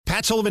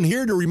Matt Sullivan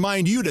here to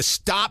remind you to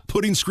stop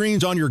putting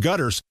screens on your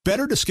gutters.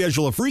 Better to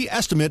schedule a free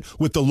estimate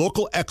with the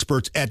local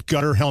experts at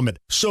Gutter Helmet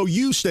so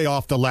you stay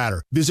off the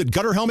ladder. Visit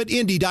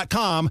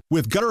GutterHelmetIndy.com.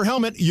 With Gutter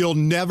Helmet, you'll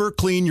never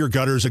clean your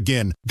gutters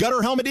again.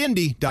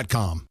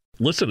 GutterHelmetIndy.com.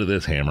 Listen to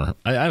this, Hammer.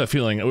 I have a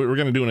feeling we're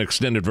going to do an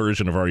extended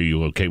version of Are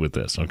You Okay With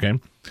This,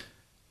 okay?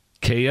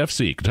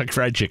 KFC, Kentucky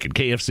Fried Chicken,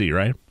 KFC,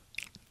 right?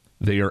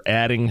 They are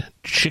adding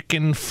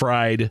chicken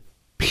fried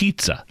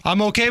pizza.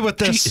 I'm okay with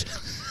this.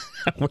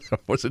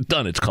 What's it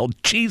done? It's called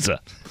Cheesa.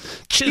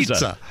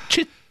 Cheesa.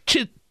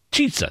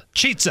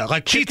 Cheesa,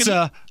 like Chicken.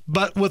 pizza,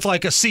 but with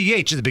like a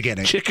CH at the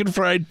beginning. Chicken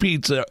fried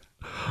pizza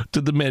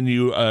to the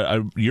menu.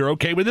 You're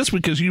okay with this?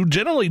 Because you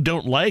generally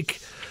don't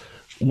like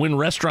when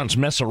restaurants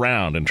mess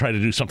around and try to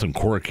do something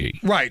quirky.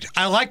 Right.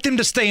 I like them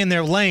to stay in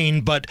their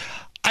lane, but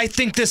I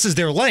think this is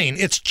their lane.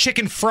 It's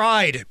chicken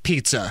fried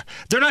pizza.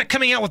 They're not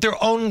coming out with their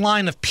own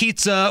line of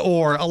pizza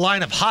or a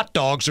line of hot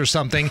dogs or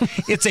something.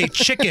 It's a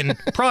chicken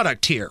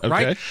product here,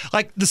 right?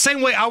 Like the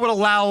same way I would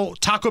allow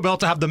Taco Bell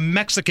to have the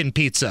Mexican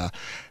pizza.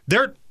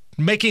 They're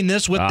making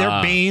this with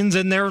their beans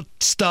and their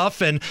stuff,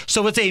 and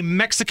so it's a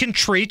Mexican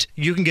treat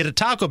you can get at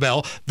Taco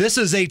Bell. This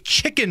is a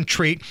chicken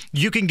treat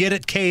you can get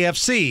at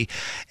KFC.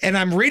 And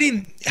I'm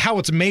reading how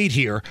it's made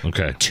here.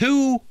 Okay.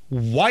 2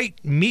 white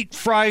meat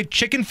fried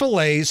chicken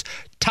fillets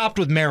topped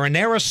with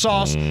marinara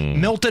sauce,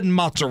 melted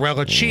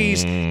mozzarella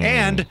cheese,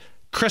 and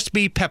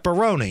crispy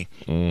pepperoni.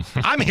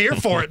 I'm here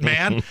for it,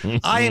 man.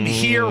 I am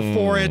here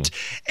for it.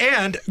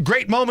 And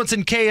great moments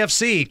in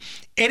KFC.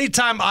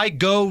 Anytime I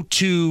go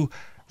to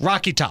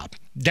Rocky Top,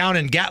 down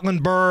in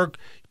Gatlinburg,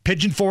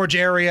 Pigeon Forge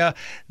area,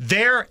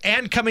 there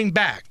and coming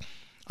back,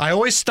 I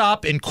always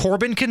stop in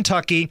Corbin,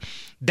 Kentucky.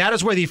 That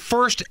is where the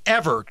first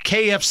ever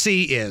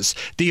KFC is,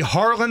 the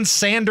Harlan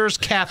Sanders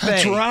Cafe.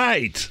 That's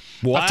right.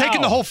 Wow. I've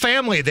taken the whole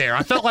family there.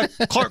 I felt like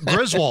Clark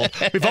Griswold.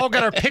 We've all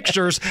got our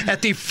pictures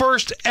at the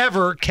first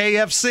ever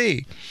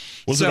KFC.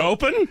 Was it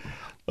open?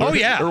 Oh,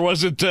 yeah. Or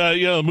was it,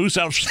 Moose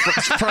out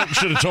front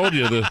should have told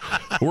you the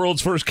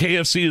world's first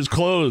KFC is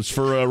closed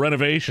for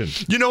renovation.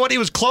 You know what? It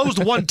was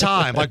closed one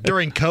time, like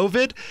during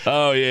COVID.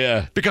 Oh,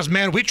 yeah. Because,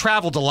 man, we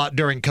traveled a lot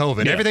during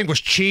COVID. Yeah. Everything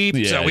was cheap,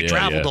 so we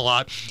traveled a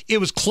lot. It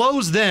was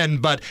closed then,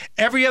 but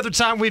every other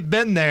time we've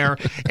been there,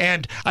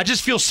 and I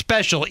just feel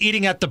special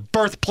eating at the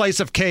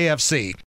birthplace of KFC.